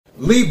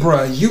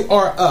Libra, you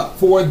are up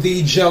for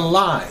the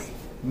July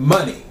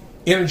money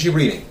energy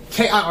reading.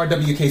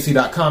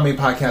 KIRWKC.com, a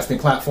podcasting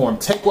platform.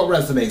 Take what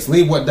resonates,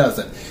 leave what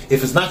doesn't.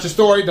 If it's not your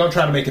story, don't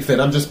try to make it fit.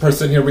 I'm just a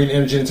person here reading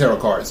energy and tarot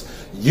cards.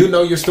 You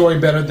know your story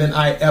better than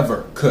I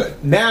ever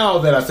could. Now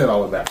that I said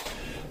all of that,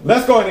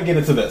 let's go ahead and get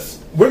into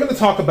this. We're going to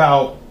talk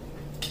about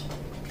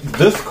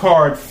this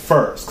card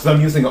first, because I'm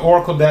using an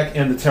oracle deck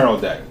and the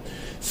tarot deck.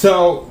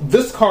 So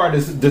this card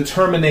is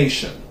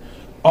determination.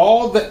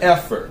 All the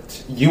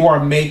effort you are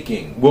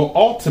making will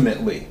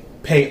ultimately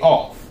pay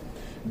off.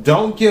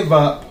 Don't give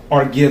up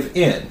or give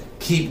in.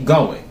 Keep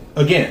going.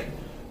 Again,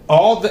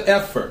 all the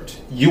effort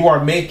you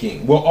are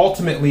making will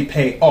ultimately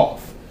pay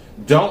off.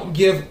 Don't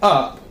give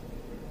up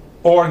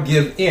or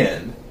give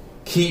in.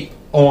 Keep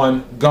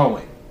on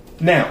going.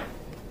 Now,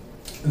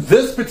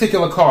 this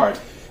particular card,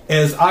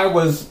 as I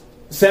was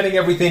setting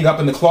everything up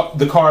and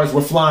the cards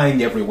were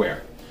flying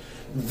everywhere,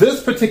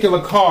 this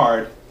particular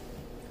card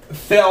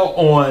fell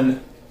on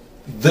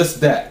this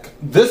deck.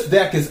 This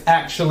deck is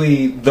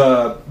actually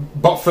for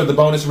the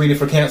bonus reading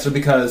for Cancer,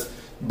 because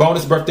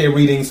bonus birthday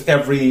readings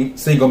every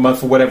single month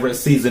for whatever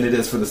season it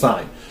is for the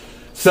sign.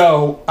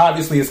 So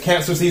obviously it's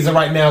Cancer season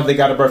right now. They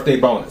got a birthday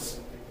bonus.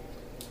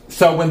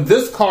 So when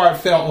this card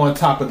fell on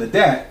top of the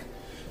deck,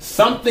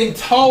 something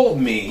told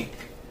me,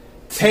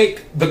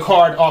 take the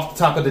card off the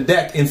top of the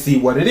deck and see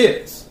what it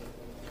is.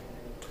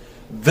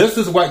 This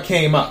is what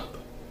came up.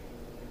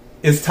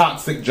 It's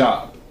toxic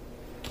job.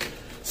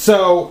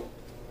 So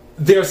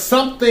there's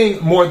something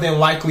more than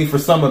likely for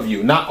some of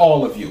you, not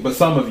all of you, but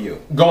some of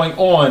you, going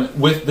on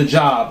with the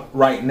job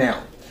right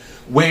now,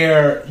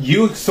 where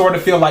you sort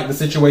of feel like the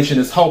situation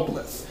is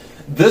hopeless.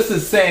 This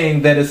is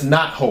saying that it's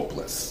not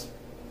hopeless.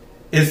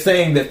 It's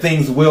saying that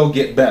things will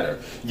get better.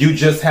 You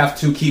just have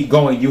to keep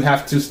going. You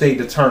have to stay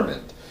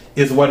determined,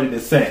 is what it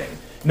is saying.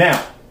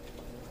 Now,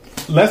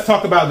 let's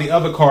talk about the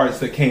other cards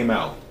that came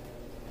out.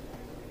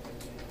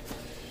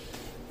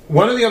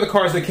 One of the other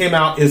cards that came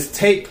out is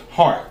Take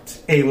Heart.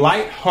 A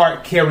light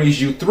heart carries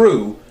you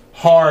through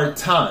hard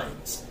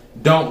times.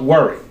 Don't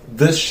worry,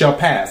 this shall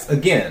pass.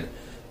 Again,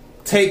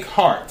 take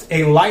heart.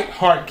 A light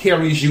heart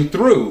carries you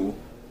through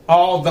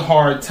all the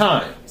hard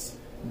times.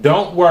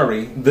 Don't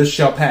worry, this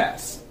shall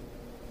pass.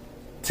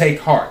 Take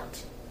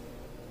heart.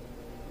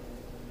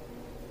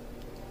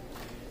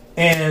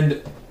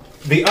 And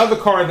the other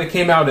card that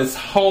came out is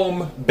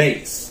Home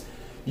Base.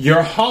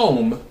 Your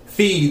home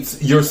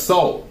feeds your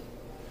soul.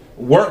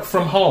 Work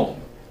from home.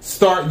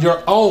 Start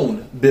your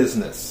own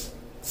business.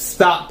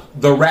 Stop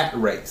the rat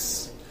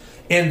race.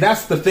 And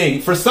that's the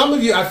thing. For some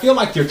of you, I feel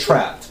like you're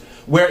trapped,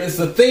 where it's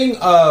a thing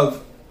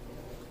of,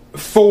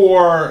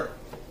 for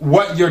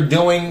what you're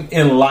doing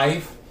in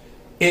life,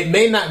 it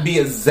may not be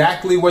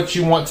exactly what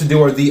you want to do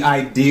or the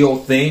ideal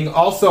thing.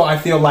 Also, I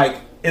feel like,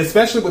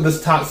 especially with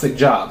this toxic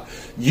job,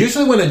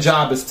 usually when a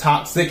job is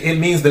toxic, it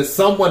means that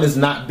someone is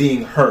not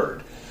being heard.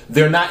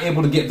 They're not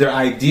able to get their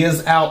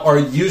ideas out, or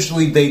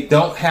usually they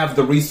don't have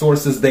the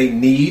resources they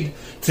need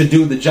to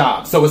do the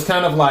job. So it's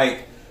kind of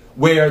like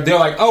where they're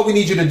like, oh, we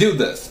need you to do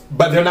this,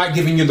 but they're not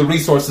giving you the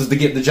resources to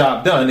get the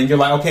job done. And you're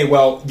like, okay,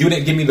 well, you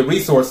didn't give me the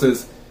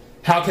resources.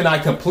 How can I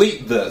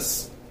complete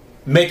this?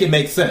 Make it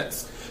make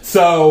sense.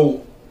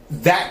 So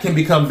that can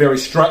become very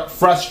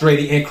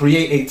frustrating and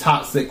create a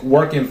toxic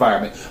work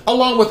environment,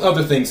 along with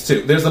other things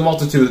too. There's a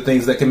multitude of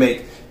things that can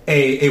make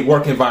a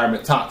work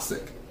environment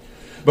toxic.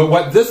 But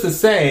what this is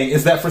saying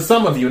is that for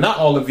some of you, not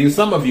all of you,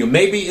 some of you,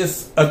 maybe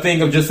it's a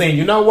thing of just saying,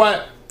 you know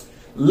what?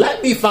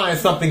 Let me find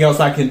something else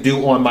I can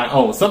do on my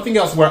own. Something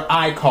else where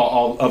I call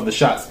all of the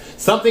shots.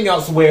 Something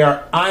else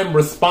where I'm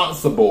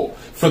responsible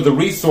for the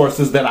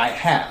resources that I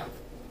have.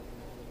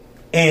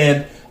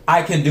 And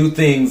I can do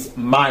things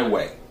my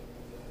way.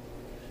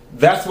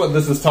 That's what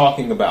this is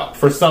talking about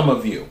for some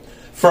of you.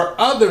 For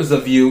others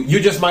of you,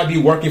 you just might be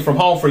working from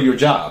home for your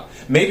job.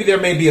 Maybe there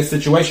may be a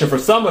situation for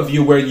some of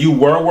you where you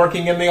were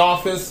working in the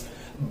office,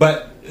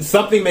 but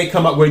something may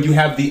come up where you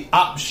have the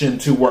option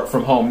to work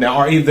from home now.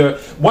 Or either,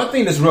 one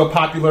thing that's real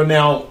popular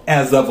now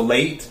as of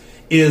late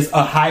is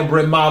a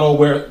hybrid model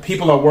where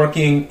people are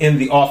working in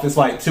the office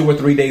like 2 or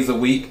 3 days a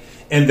week,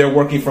 and they're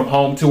working from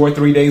home 2 or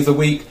 3 days a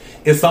week.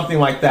 It's something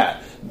like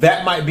that.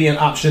 That might be an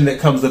option that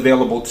comes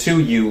available to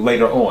you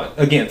later on.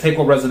 Again, take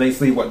what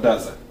resonates, leave what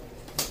doesn't.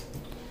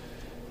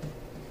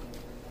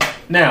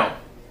 Now,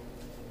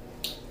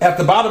 at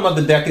the bottom of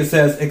the deck, it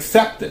says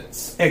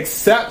acceptance.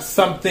 Accept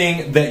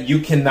something that you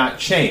cannot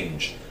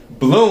change.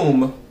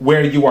 Bloom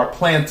where you are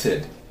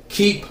planted.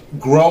 Keep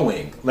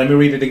growing. Let me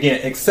read it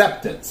again.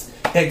 Acceptance.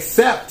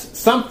 Accept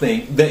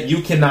something that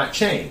you cannot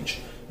change.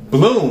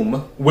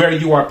 Bloom where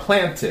you are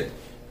planted.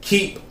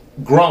 Keep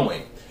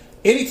growing.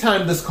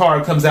 Anytime this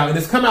card comes out, and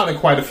it's come out in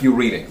quite a few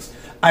readings,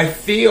 I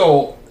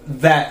feel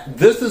that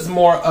this is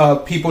more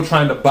of people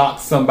trying to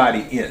box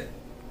somebody in.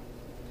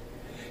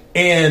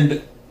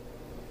 And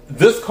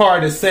this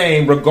card is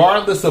saying,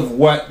 regardless of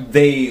what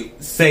they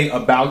say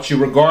about you,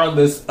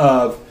 regardless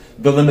of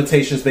the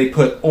limitations they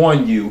put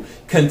on you,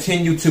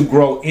 continue to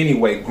grow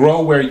anyway.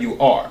 Grow where you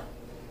are.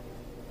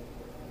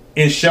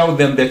 And show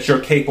them that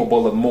you're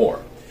capable of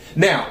more.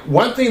 Now,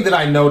 one thing that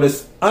I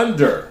noticed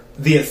under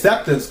the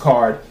acceptance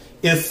card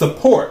is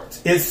support.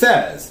 It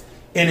says,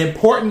 an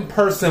important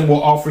person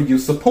will offer you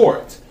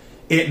support.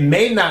 It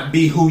may not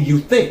be who you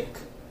think.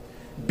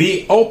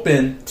 Be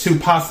open to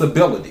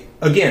possibility.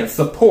 Again,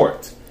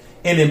 support.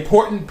 An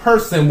important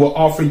person will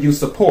offer you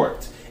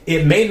support.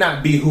 It may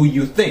not be who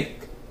you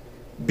think.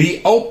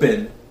 Be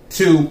open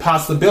to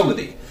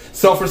possibility.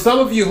 So for some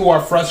of you who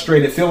are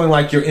frustrated, feeling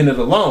like you're in it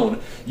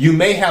alone, you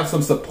may have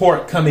some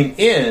support coming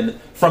in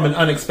from an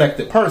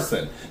unexpected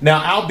person.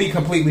 Now, I'll be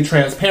completely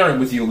transparent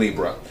with you,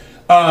 Libra.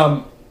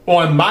 On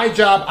my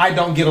job, I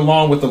don't get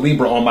along with the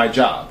Libra on my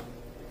job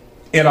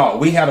at all.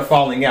 We had a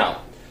falling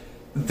out.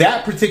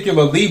 That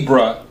particular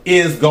Libra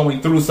is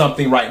going through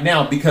something right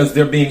now because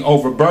they're being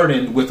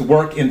overburdened with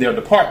work in their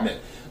department.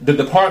 The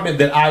department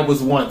that I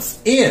was once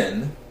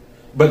in,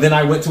 but then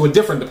I went to a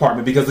different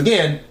department because,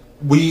 again,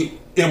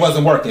 it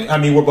wasn't working. I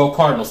mean, we're both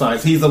cardinal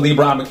signs. He's a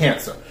Libra, I'm a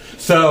Cancer.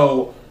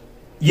 So,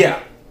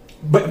 yeah.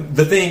 But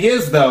the thing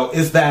is, though,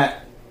 is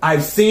that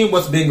I've seen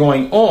what's been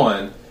going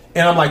on,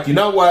 and I'm like, you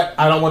know what?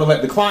 I don't want to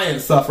let the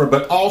client suffer,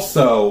 but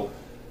also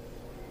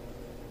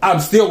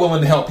I'm still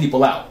willing to help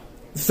people out.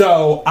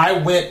 So I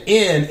went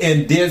in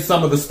and did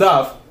some of the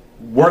stuff,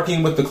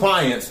 working with the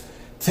clients,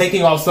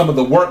 taking off some of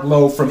the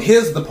workload from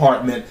his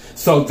department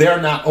so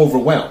they're not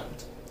overwhelmed.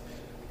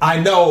 I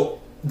know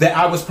that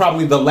I was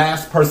probably the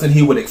last person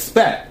he would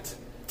expect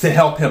to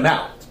help him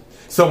out.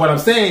 So what I'm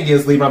saying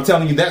is, Libra, I'm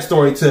telling you that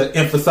story to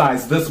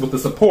emphasize this with the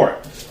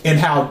support and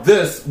how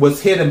this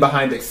was hidden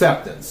behind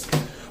acceptance,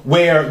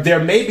 where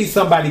there may be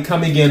somebody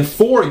coming in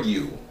for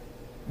you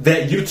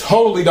that you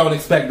totally don't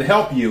expect to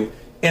help you,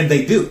 and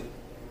they do.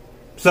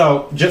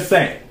 So just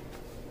saying.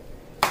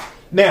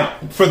 Now,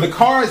 for the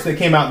cards that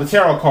came out, the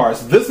tarot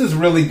cards, this is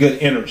really good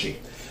energy.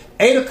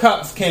 8 of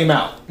Cups came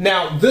out.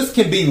 Now, this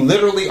can be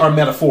literally or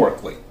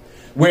metaphorically,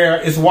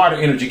 where it's water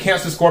energy,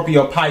 Cancer,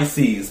 Scorpio,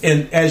 Pisces.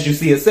 And as you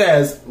see, it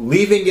says,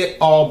 leaving it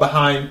all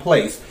behind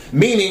place,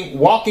 meaning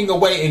walking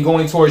away and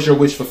going towards your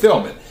wish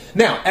fulfillment.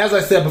 Now, as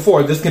I said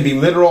before, this can be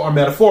literal or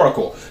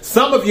metaphorical.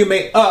 Some of you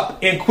may up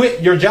and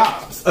quit your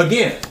jobs.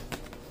 Again,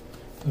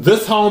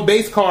 this home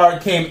base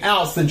card came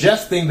out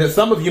suggesting that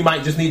some of you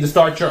might just need to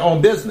start your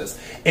own business.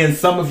 And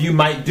some of you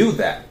might do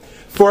that.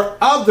 For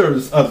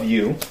others of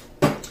you,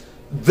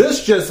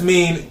 this just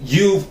means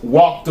you've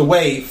walked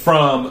away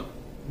from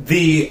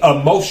the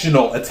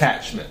emotional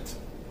attachment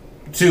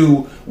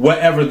to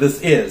whatever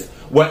this is.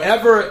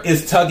 Whatever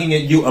is tugging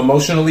at you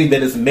emotionally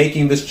that is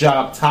making this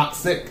job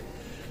toxic,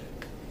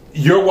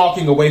 you're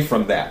walking away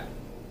from that.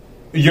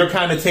 You're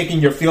kind of taking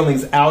your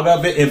feelings out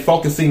of it and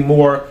focusing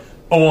more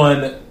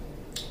on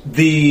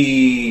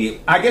the,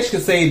 I guess you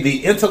could say,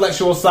 the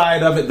intellectual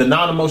side of it, the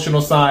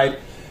non-emotional side,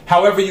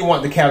 however you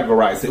want to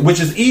categorize it, which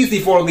is easy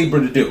for a Libra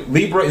to do.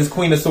 Libra is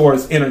Queen of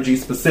Swords energy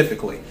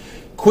specifically.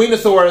 Queen of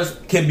Swords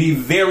can be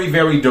very,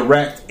 very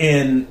direct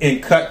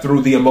and cut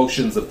through the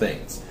emotions of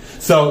things.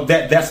 So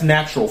that's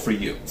natural for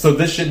you. So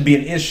this shouldn't be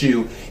an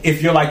issue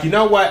if you're like, you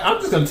know what, I'm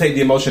just going to take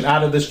the emotion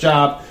out of this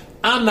job.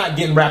 I'm not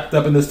getting wrapped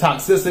up in this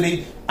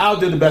toxicity. I'll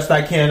do the best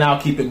I can.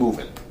 I'll keep it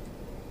moving.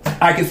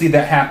 I can see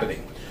that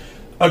happening.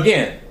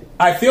 Again,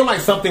 I feel like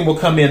something will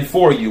come in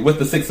for you with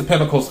the 6 of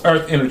Pentacles,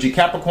 Earth energy,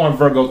 Capricorn,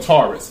 Virgo,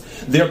 Taurus.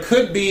 There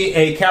could be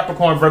a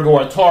Capricorn, Virgo,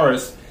 or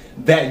Taurus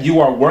that you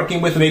are working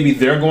with. Maybe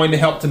they're going to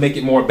help to make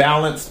it more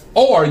balanced,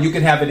 or you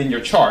can have it in your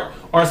chart,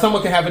 or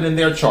someone can have it in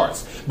their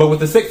charts. But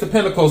with the 6 of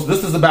Pentacles,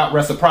 this is about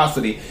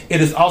reciprocity.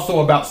 It is also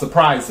about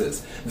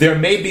surprises. There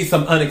may be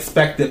some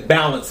unexpected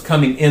balance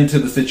coming into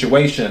the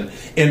situation,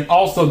 and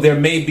also there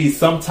may be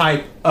some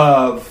type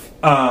of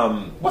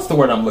what's the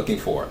word I'm looking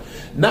for?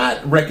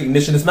 Not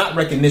recognition. It's not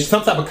recognition.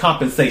 Some type of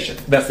compensation.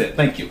 That's it.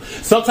 Thank you.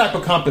 Some type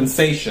of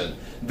compensation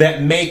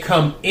that may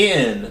come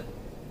in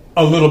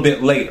a little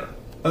bit later.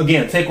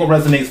 Again, take what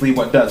resonates, leave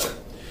what doesn't.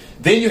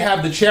 Then you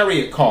have the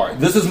Chariot card.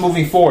 This is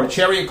moving forward.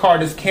 Chariot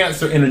card is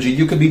Cancer energy.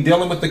 You could be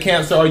dealing with the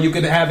Cancer, or you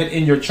could have it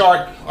in your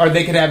chart, or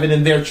they could have it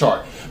in their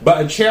chart.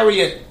 But a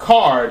Chariot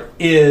card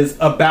is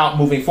about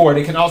moving forward.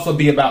 It can also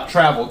be about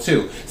travel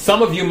too.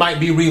 Some of you might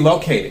be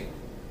relocating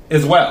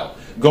as well,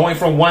 going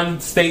from one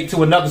state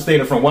to another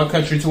state, or from one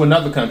country to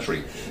another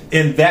country.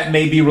 And that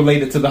may be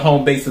related to the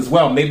home base as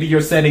well. Maybe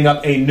you're setting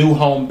up a new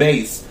home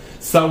base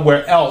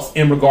somewhere else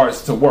in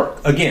regards to work.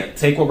 Again,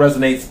 take what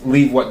resonates,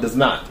 leave what does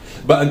not.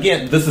 But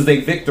again, this is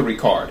a victory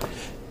card.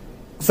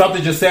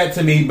 Something just said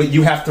to me, but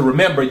you have to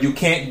remember, you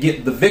can't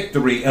get the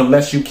victory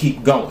unless you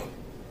keep going.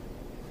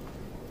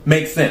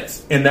 Makes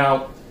sense. And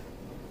now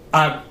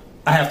I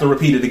have to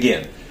repeat it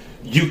again.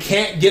 You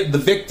can't get the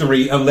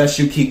victory unless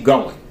you keep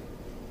going.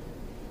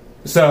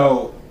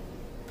 So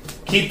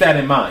keep that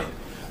in mind.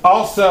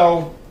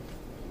 Also,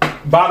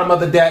 bottom of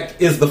the deck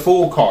is the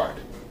Fool card.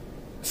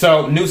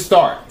 So new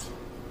start.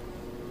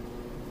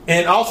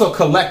 And also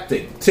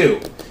collecting too,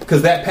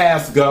 because that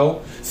past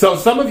go. So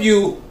some of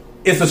you,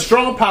 it's a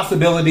strong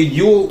possibility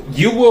you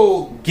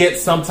will get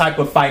some type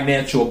of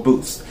financial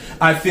boost.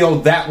 I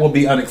feel that will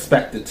be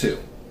unexpected too,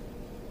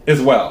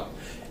 as well.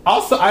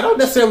 Also, I don't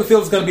necessarily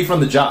feel it's going to be from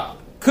the job.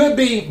 Could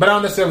be, but I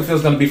don't necessarily feel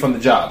it's going to be from the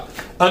job.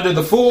 Under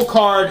the Fool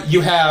card,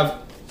 you have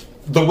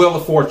the Wheel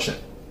of Fortune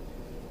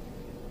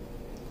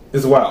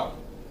as well.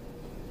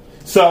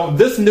 So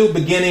this new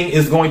beginning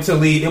is going to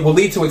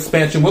lead to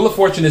expansion. Wheel of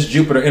Fortune is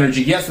Jupiter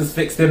energy. Yes, it's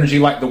fixed energy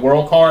like the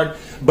World card,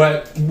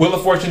 but Wheel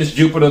of Fortune is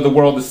Jupiter, the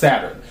World is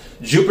Saturn.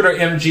 Jupiter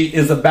energy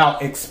is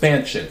about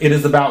expansion. It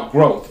is about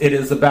growth. It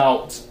is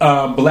about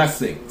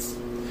blessings.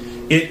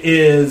 It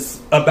is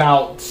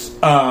about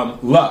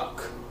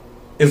luck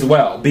as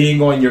well,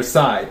 being on your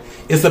side.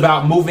 It's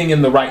about moving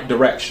in the right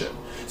direction.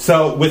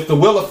 So with the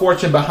Wheel of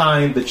Fortune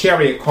behind the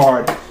Chariot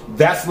card,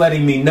 that's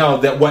letting me know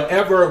that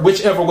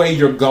whichever way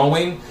you're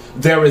going,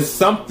 there's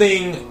some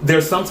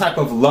type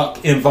of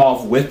luck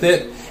involved with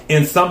it,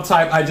 and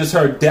I just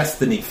heard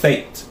destiny,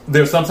 fate.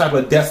 There's some type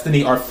of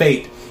destiny or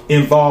fate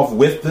involved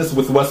with this,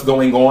 with what's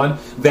going on,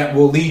 that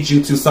will lead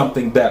you to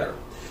something better.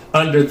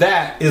 Under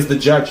that is the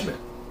Judgment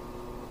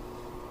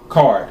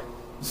card.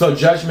 So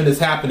judgment is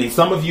happening.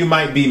 Some of you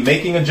might be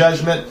making a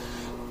judgment.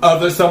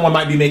 Someone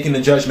might be making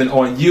a judgment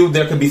on you.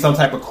 There could be some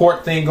type of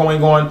court thing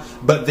going on,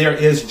 but there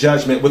is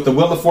judgment. With the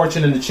Wheel of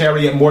Fortune and the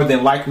Chariot, more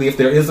than likely, if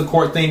there is a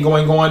court thing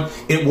going on,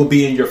 it will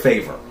be in your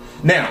favor.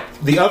 Now,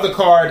 the other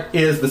card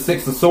is the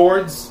Six of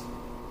Swords,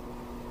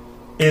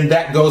 and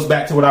that goes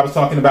back to what I was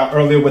talking about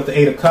earlier with the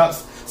Eight of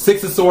Cups.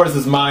 Six of Swords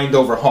is mind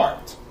over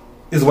heart,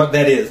 is what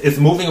that is. It's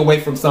moving away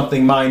from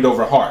something mind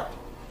over heart.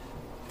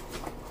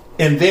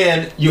 And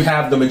then you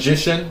have the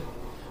Magician.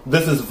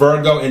 This is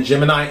Virgo and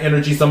Gemini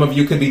energy. Some of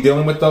you could be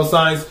dealing with those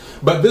signs,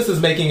 but this is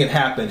making it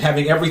happen,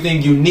 having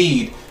everything you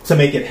need to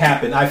make it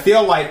happen. I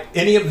feel like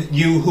any of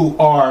you who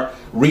are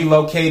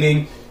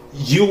relocating,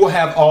 you will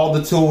have all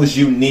the tools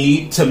you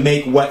need to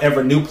make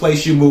whatever new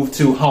place you move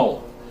to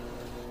home.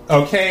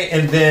 Okay,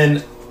 and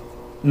then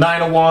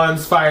Nine of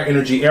Wands, fire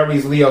energy,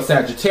 Aries, Leo,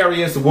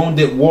 Sagittarius,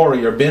 wounded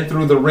warrior, been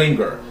through the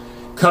ringer,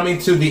 coming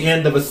to the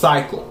end of a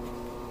cycle.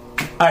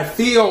 I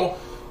feel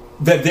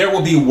that there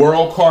will be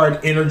world card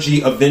energy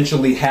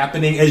eventually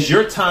happening as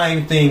you're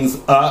tying things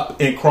up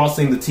and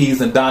crossing the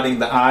T's and dotting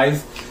the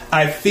I's.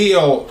 I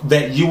feel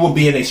that you will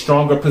be in a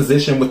stronger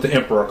position with the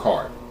Emperor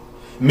card,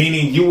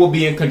 meaning you will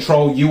be in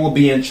control, you will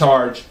be in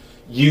charge,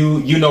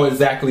 you know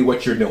exactly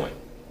what you're doing.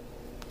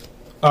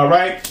 All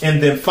right,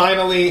 and then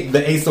finally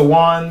the Ace of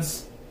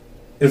Wands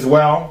as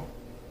well,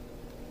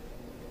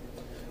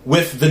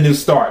 with the new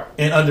start.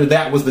 And under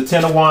that was the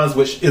Ten of Wands,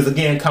 which is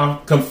again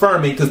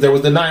confirming, because there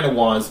was the Nine of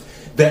Wands,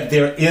 that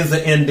there is an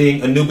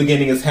ending, a new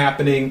beginning is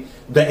happening.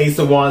 The Ace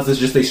of Wands is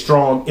just a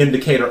strong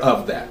indicator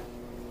of that.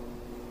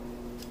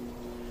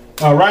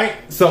 All right,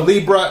 so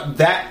Libra,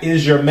 that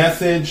is your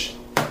message.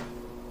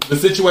 The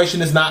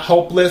situation is not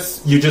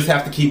hopeless. You just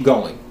have to keep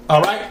going.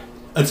 All right,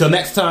 until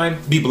next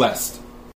time, be blessed.